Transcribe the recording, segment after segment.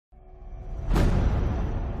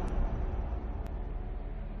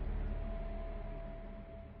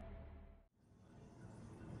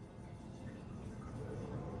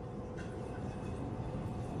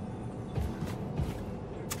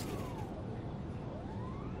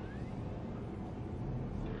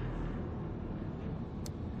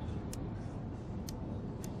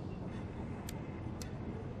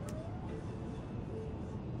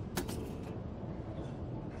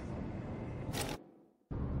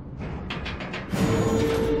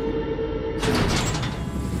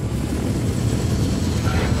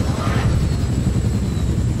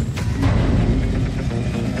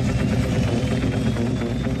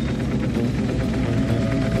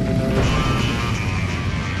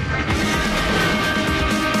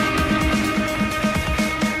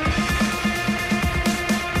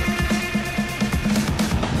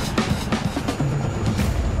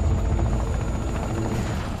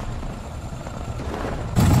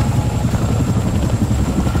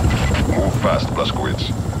fast,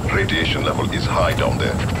 Blazkowicz. Radiation level is high down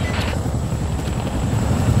there.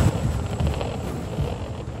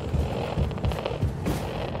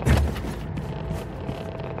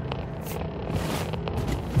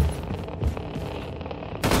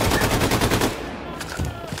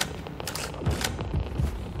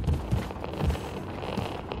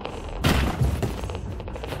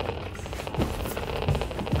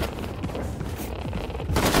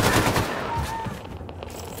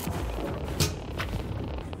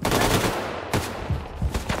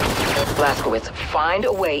 Blazkowicz, find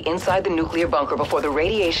a way inside the nuclear bunker before the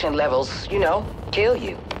radiation levels, kill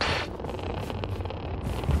you.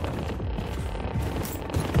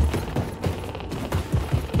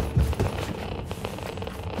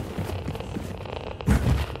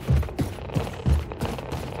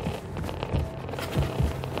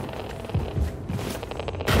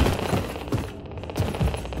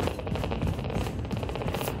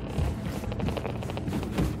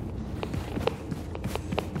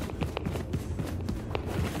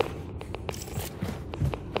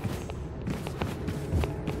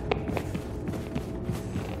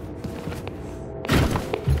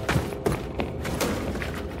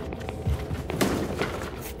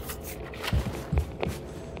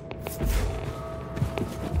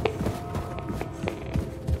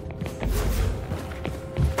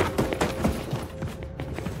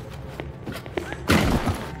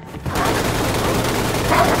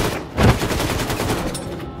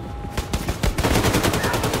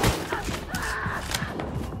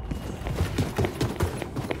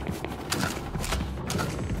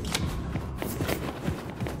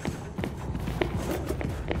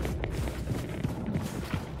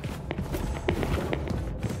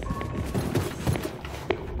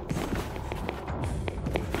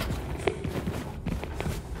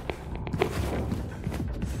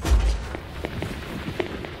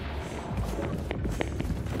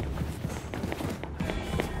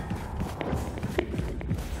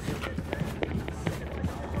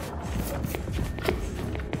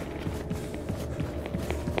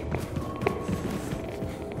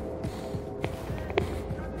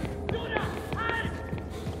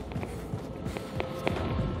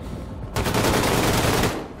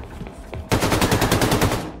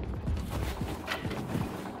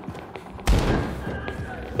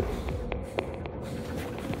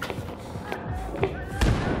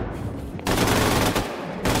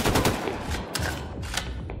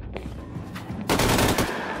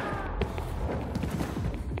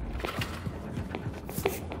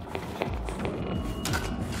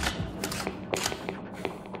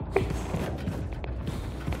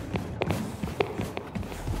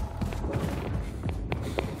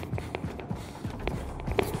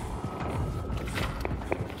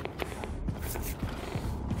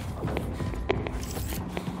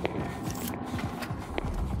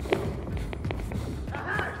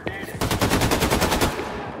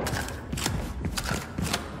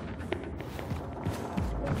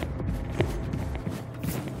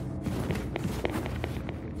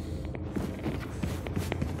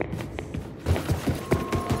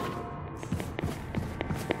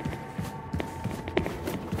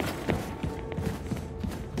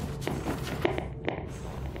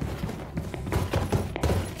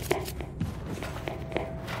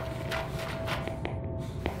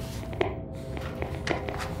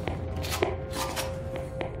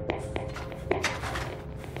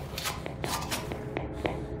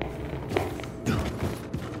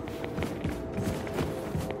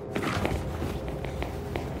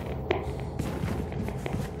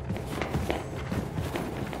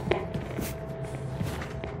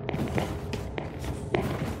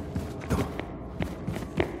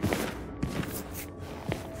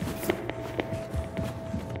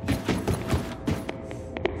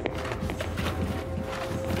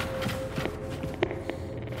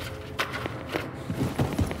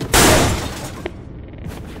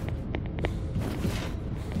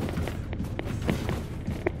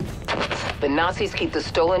 The Nazis keep the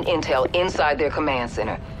stolen intel inside their command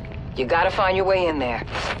center. You gotta find your way in there.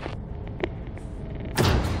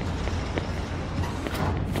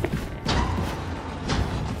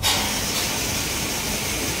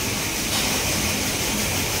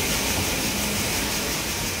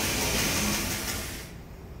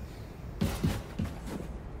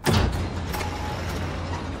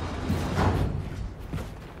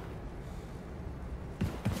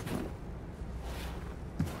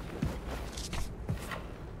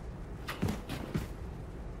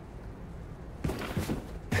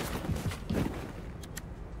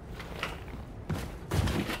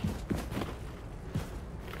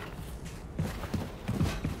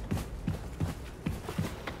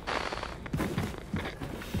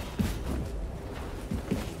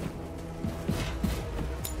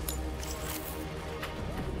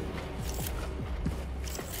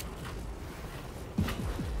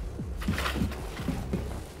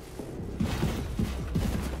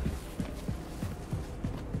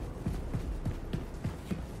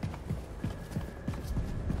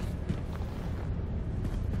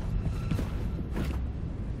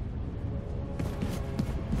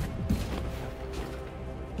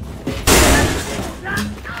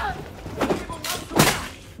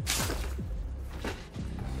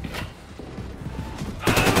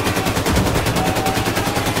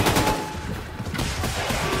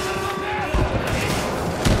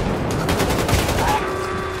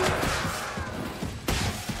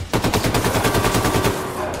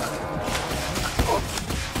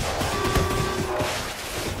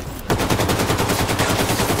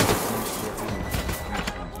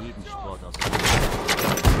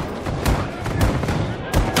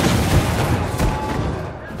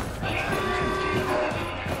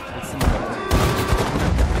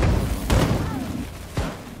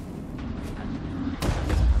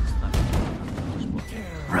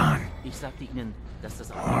 Ich sagte ihnen, dass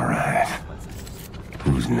das auch Alright.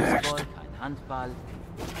 Who's next? Fußball, kein Handball.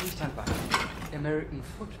 Nicht Handball. American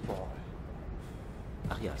Football.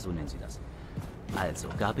 Ach ja, so nennen sie das. Also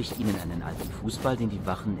gab ich ihnen einen alten Fußball, den die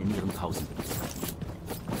Wachen in ihren Pausen benutzt hatten.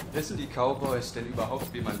 Wissen die Cowboys denn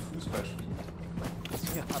überhaupt, wie man Fußball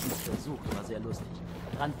spielt? Wir haben es versucht, war sehr lustig.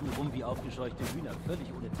 Rannten rum wie aufgescheuchte Hühner,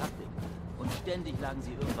 völlig ohne Taktik. Und ständig lagen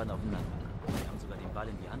sie irgendwann aufeinander. Wir haben sogar den Ball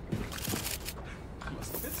in die Hand gelegt. Was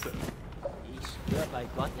bitte? Ich schwör bei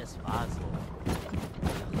Gott, es war so.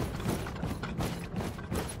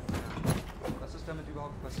 Was ist damit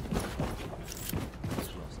überhaupt passiert?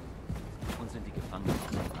 Geschlossen. Und sind die Gefangenen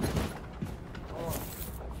ausgebrannt. Oh.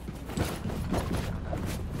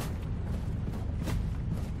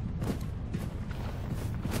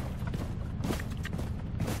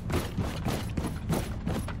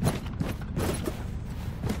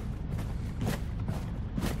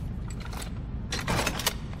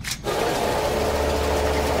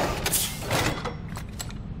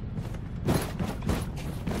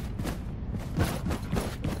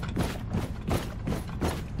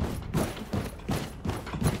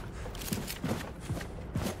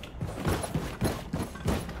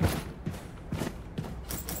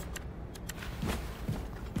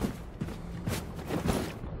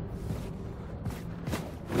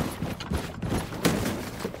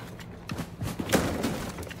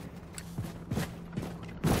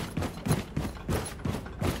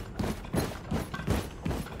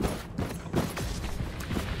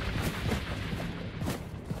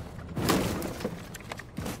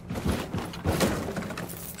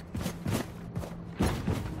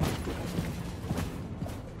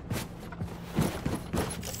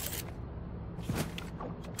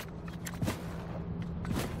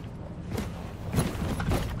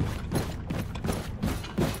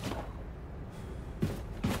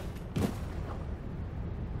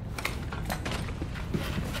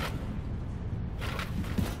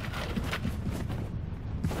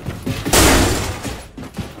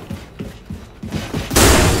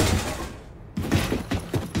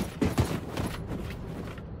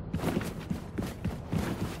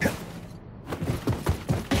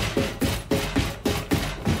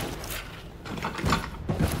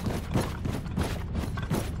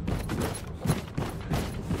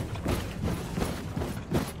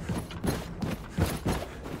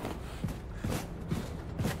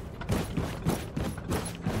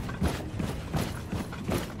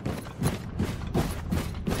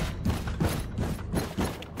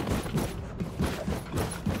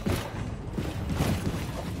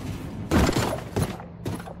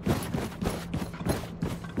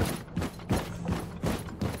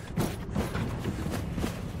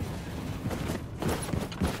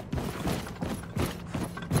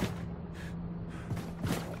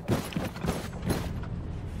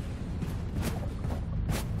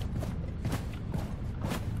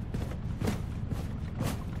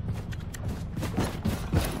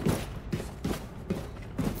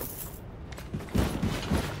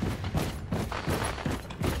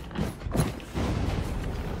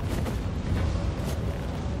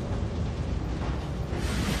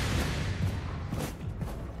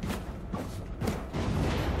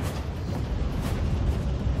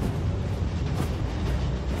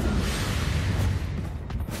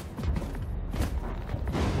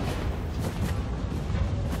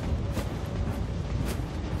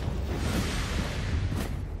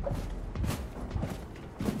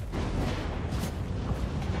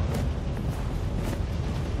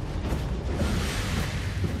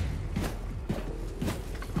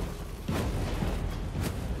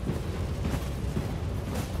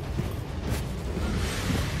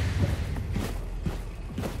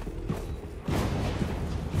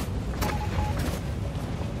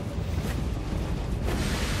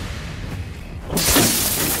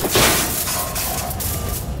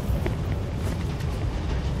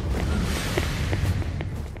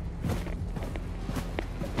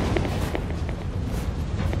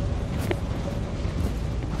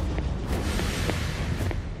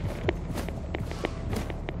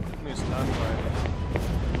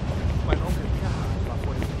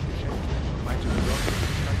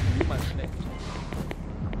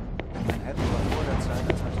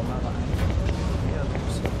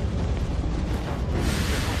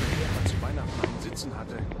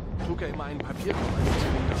 trug er immer einen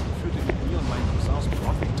Papierkreiszylinder und führte mit mir und meinen Cousins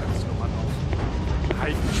Profit-Tanznummern auf.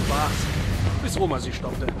 Heidenspaß, bis Roma sie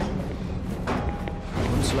stoppte.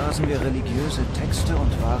 Uns lasen wir religiöse Texte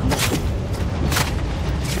und waren...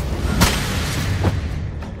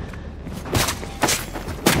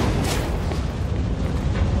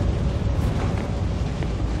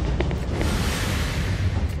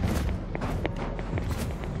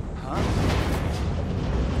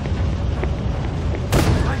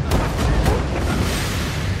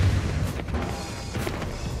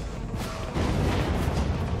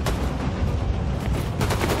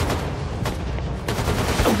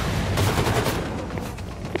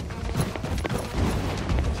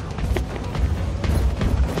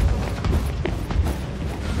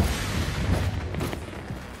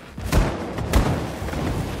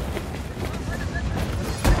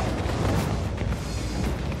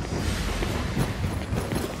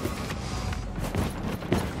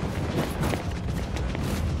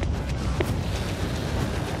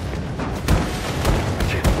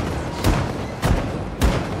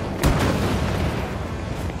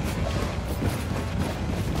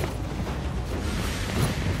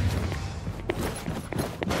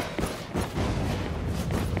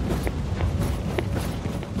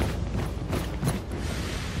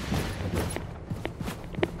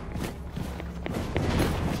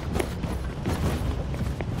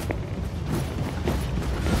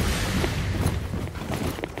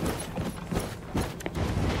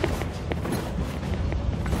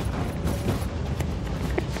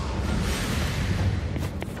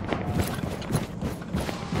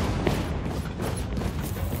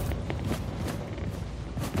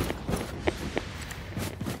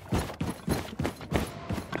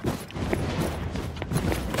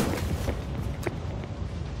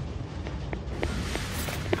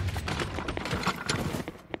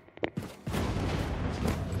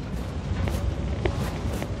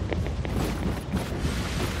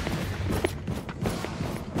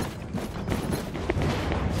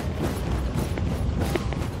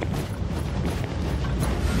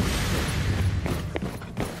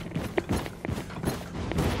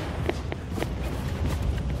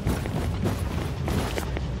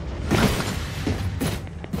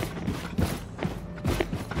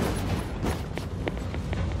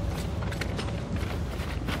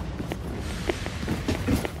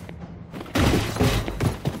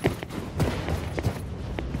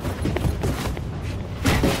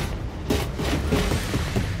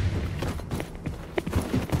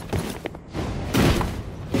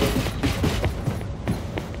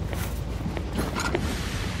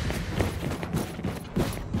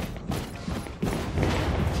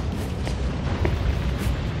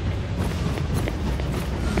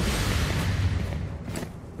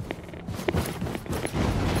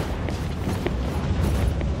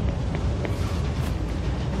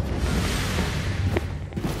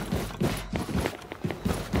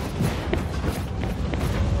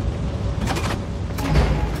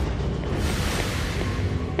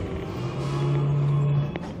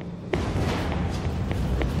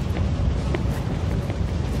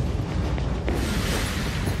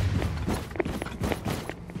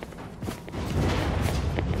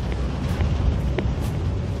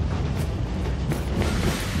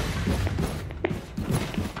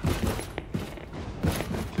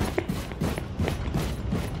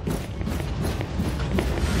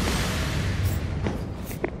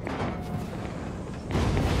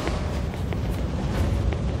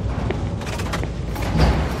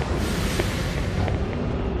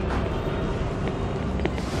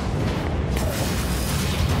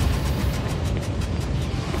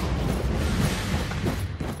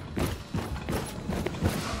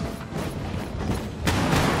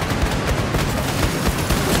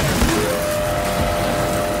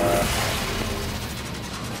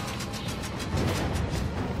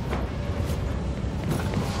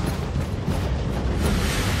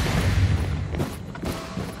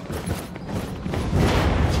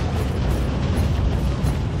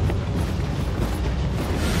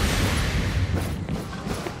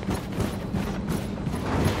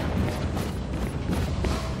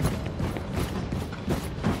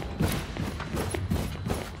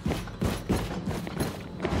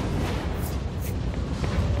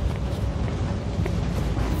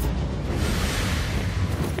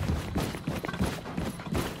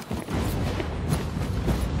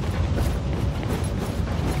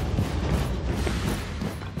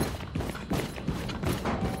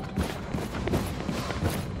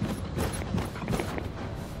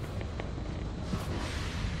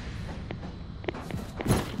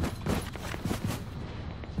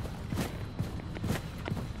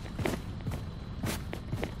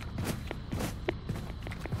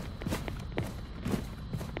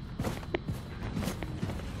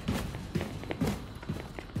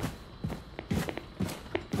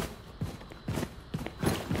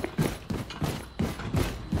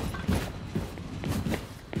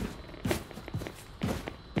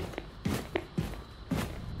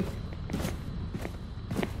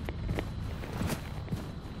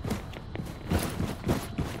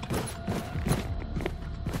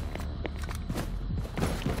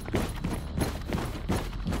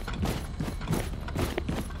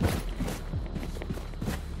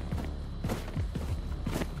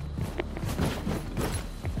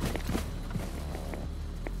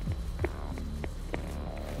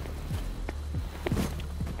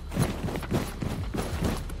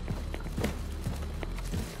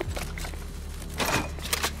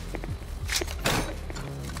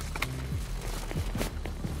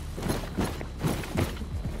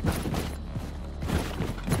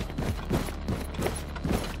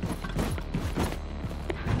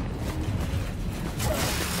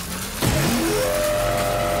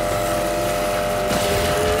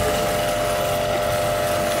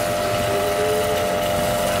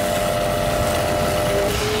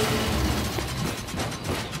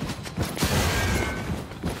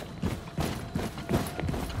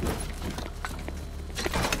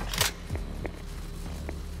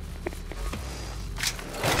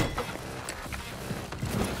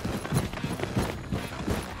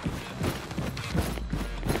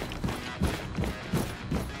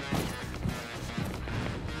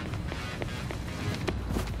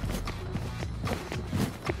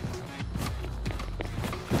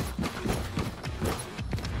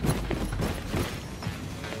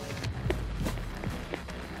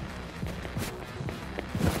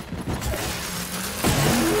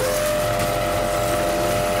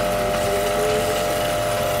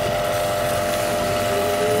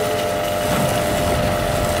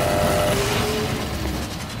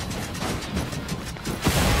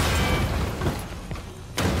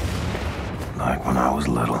 Like when I was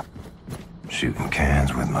little. Shooting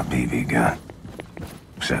cans with my BB gun.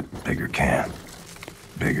 Except bigger can,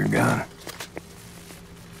 bigger gun.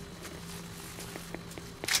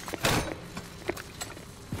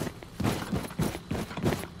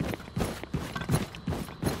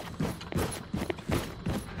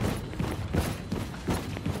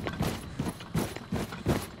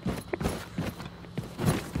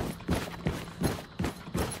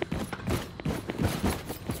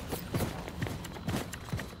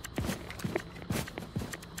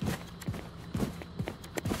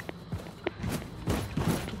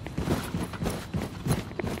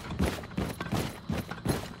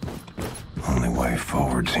 Only way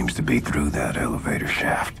forward seems to be through that elevator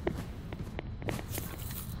shaft.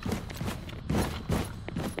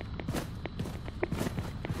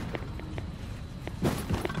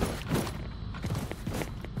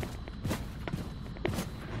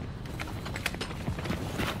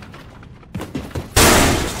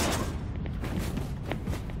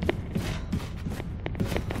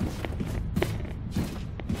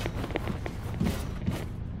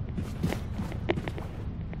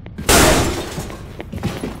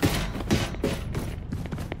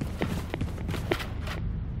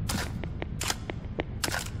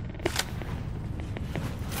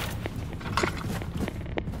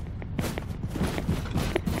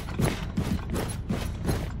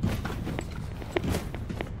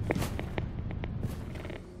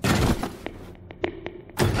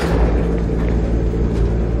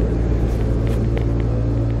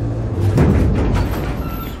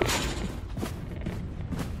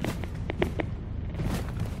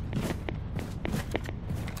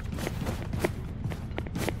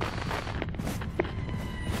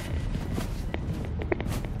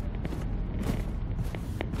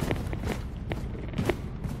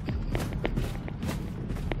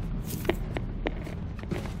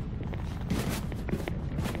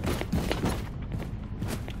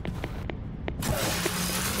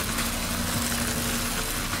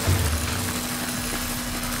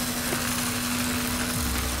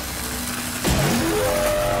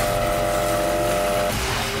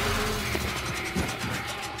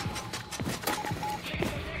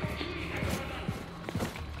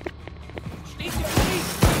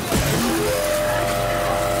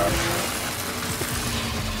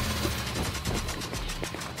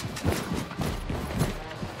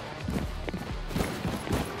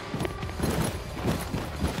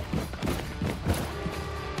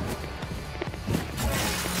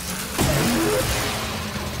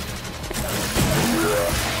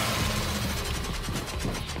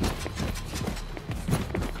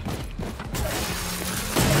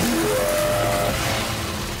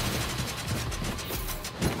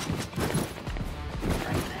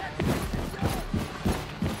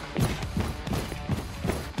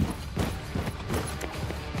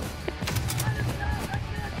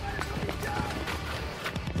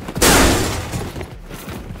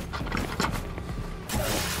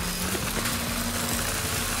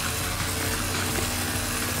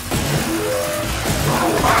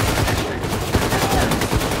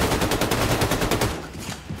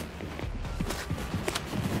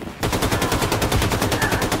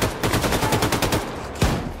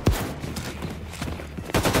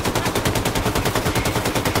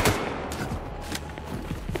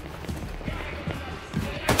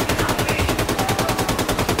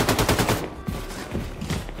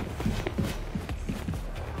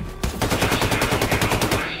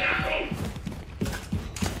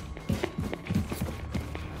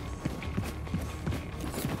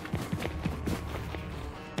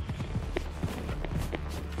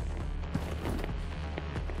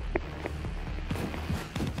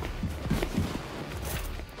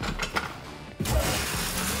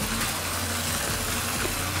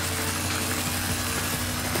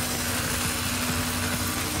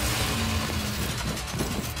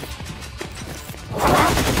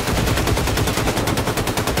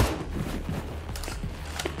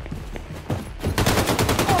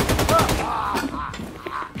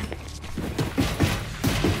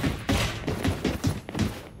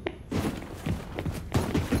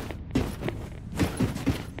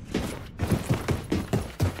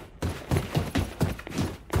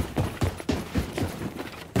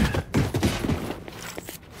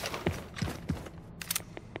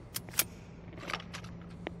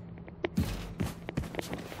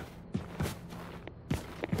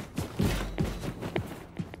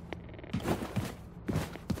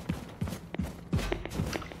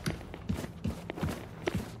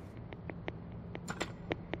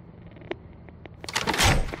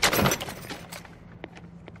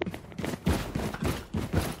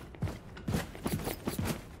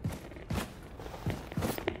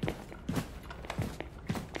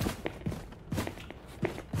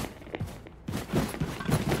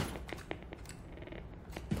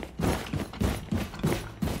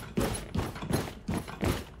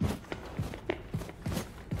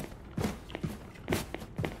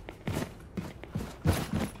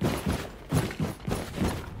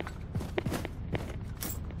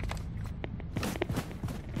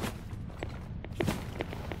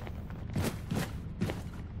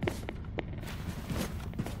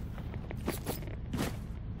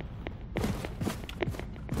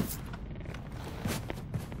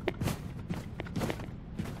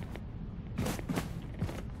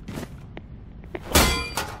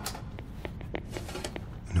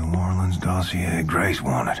 Weapons dossier Grace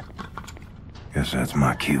wanted. Guess that's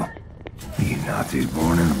my cue. You Nazis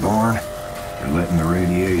born in the barn, you're letting the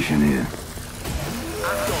radiation in.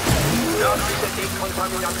 Achtung! Nördliche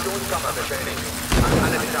Dekontaminationskammer beschädigt. An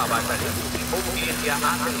alle Mitarbeiter legen Sie umgehend Ihr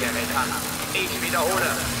Atemgerät an. Ich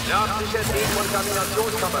wiederhole. Nördliche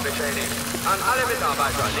Dekontaminationskammer beschädigt. An alle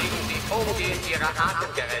Mitarbeiter legen Sie umgehend Ihre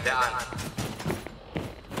Atemgeräte an.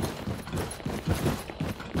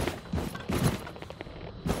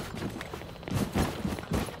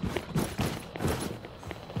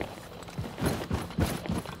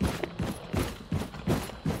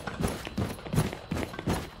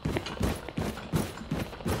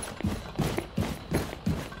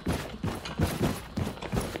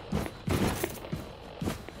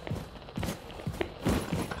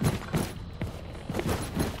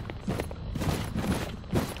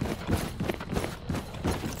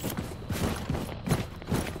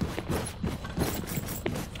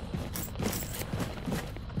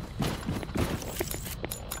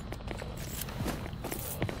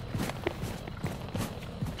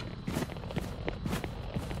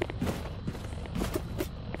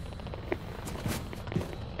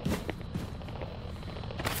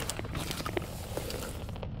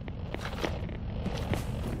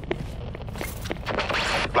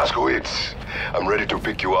 Blazkowicz, I'm ready to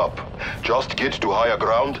pick you up. Just get to higher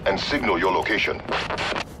ground and signal your location.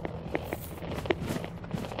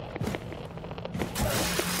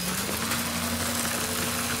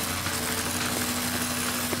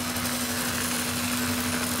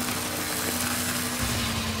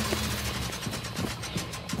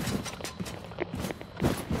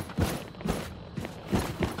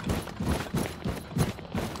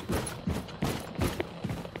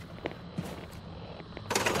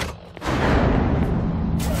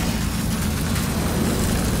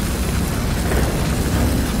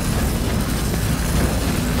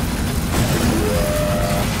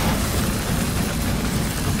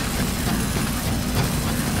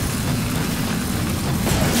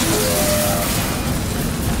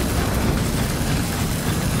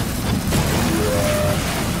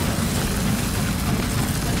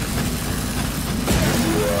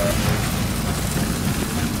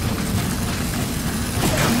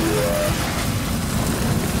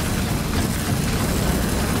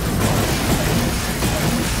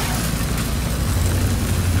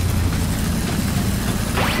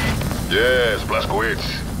 Yes,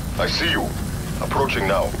 Blazkowicz. I see you. Approaching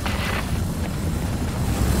now.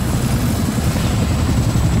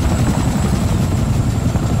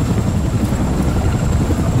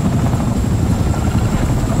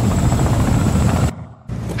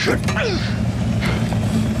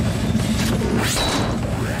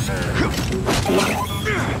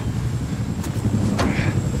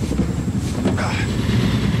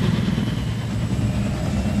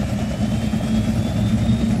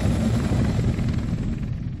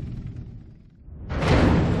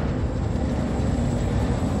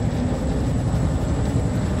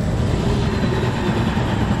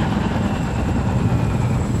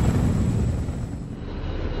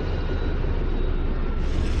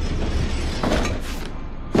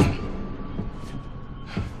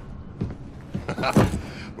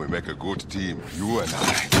 We make a good team, you and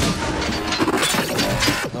I.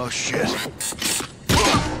 Oh, shit.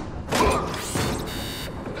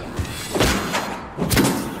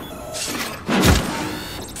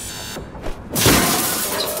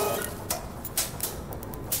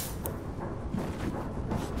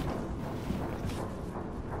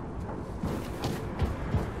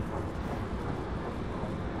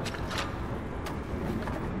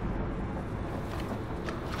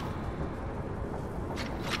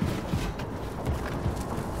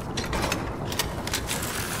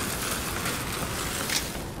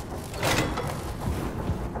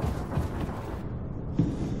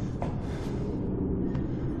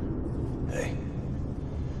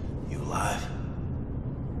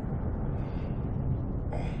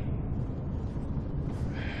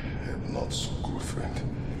 Not so good, friend.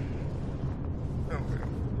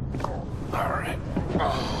 All right.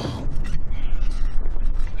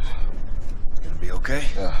 Gonna be okay?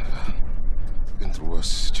 Yeah. Been through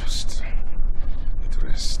worse. Just need to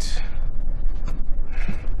rest.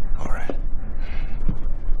 All right.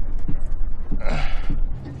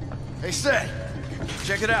 Hey, Seth.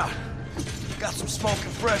 Check it out. Got some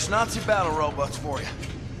smoking fresh Nazi battle robots for you.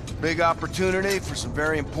 Big opportunity for some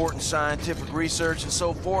very important scientific research and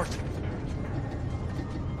so forth.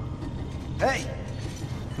 Hey!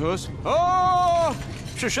 Yes? Oh!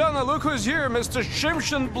 Shoshana, look who's here, Mr.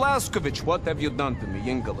 Shimshon Blazkowicz. What have you done to me,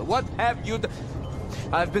 Ingela? What have you done?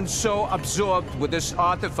 I've been so absorbed with this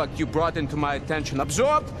artifact you brought into my attention.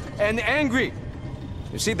 Absorbed and angry.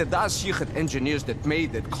 You see, the Das Yichud engineers that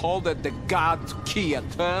made it called it the God Key, a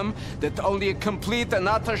term that only a complete and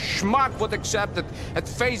utter schmuck would accept it at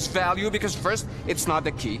face value, because first, it's not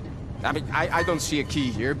a key. I mean, I don't see a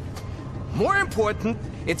key here. More important,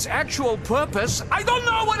 its actual purpose, I don't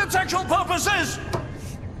know what its actual purpose is!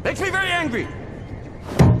 Makes me very angry.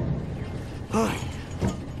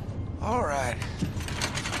 All right.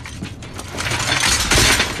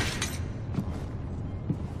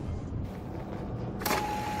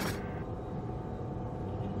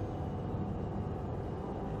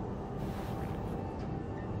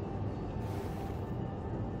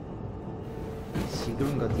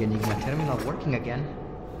 Sigurd got the Enigma terminal working again.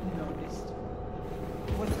 Noticed.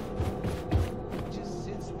 What? Just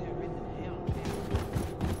sits there in the hell pit.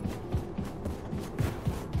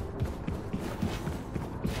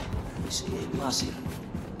 Hey, Marcy,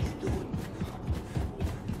 you doing?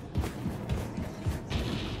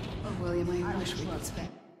 Oh, William, I wish we could spend.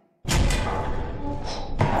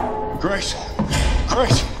 Grace!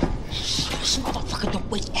 Grace! This motherfucker, don't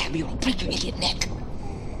waste Abby or I'll break your idiot neck.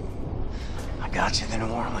 I got you the New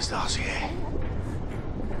Orleans dossier.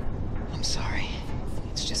 I'm sorry.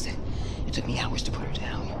 It's just that it took me hours to put her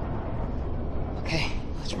down. Okay,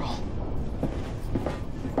 let's roll.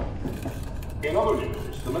 In other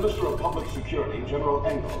news, the Minister of Public Security, General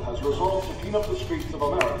Engel, has resolved to clean up the streets of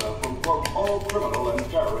America from, quote, all criminal and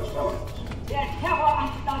terrorist elements. Der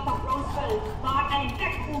Terroranstalt auf Roswell war ein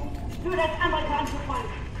Weckruf für das amerikanische Volk.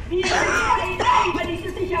 Wir sind nicht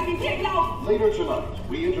sicher, wie wir glauben. Later tonight,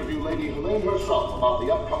 we interview Lady Helene herself about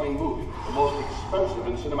the upcoming movie, the most expensive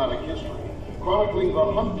in cinematic history, chronicling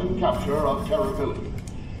the hunt and capture of Terror-Billy.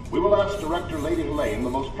 We will ask director Lady Helene the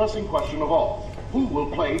most pressing question of all. Who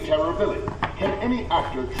will play Terror-Billy? Can any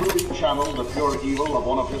actor truly channel the pure evil of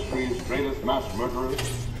one of history's greatest mass murderers?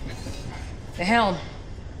 The helm.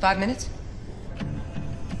 5 minutes?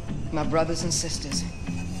 My brothers and sisters.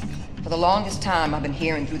 For the longest time, I've been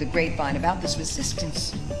hearing through the grapevine about this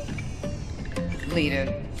resistance.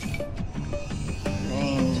 Leader.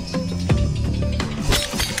 Named...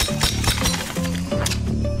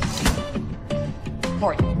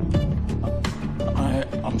 Horton.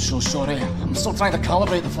 I'm so sorry. I'm still trying to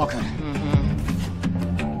calibrate the fucker.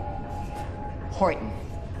 Horton.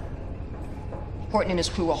 Horton and his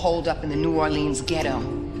crew are holed up in the New Orleans ghetto.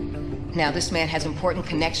 Now, this man has important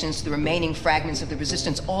connections to the remaining fragments of the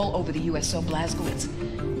resistance all over the U.S., so Blazkowicz,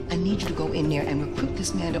 I need you to go in there and recruit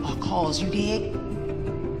this man to our cause, you dig?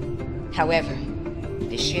 However,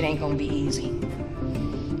 this shit ain't gonna be easy.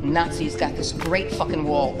 Nazis got this great fucking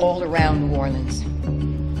wall all around New Orleans.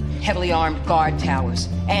 Heavily armed guard towers,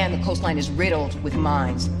 and the coastline is riddled with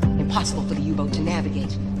mines. Impossible for the U-boat to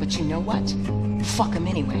navigate. But you know what? Fuck them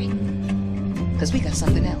anyway. Because we got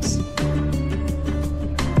something else.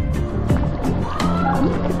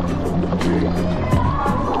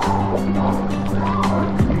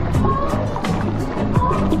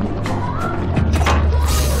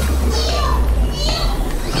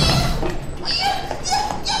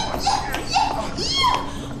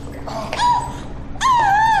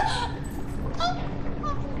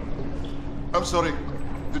 I'm sorry.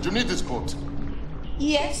 Did you need this quote?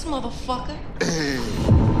 Yes, motherfucker.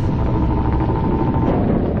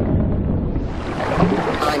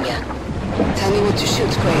 Anya, tell me what to shoot,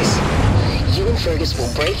 Grace. You and Fergus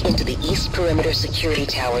will break into the East Perimeter Security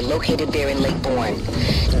Tower located there in Lake Bourne.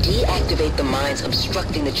 Deactivate the mines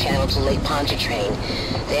obstructing the channel to Lake Pontchartrain.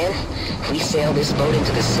 Then, we sail this boat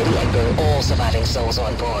into the city and bring all surviving souls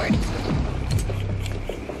on board.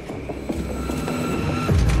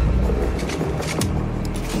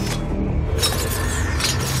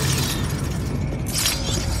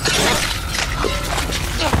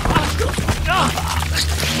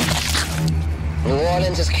 New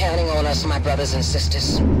Orleans is counting on us, my brothers and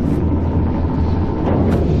sisters.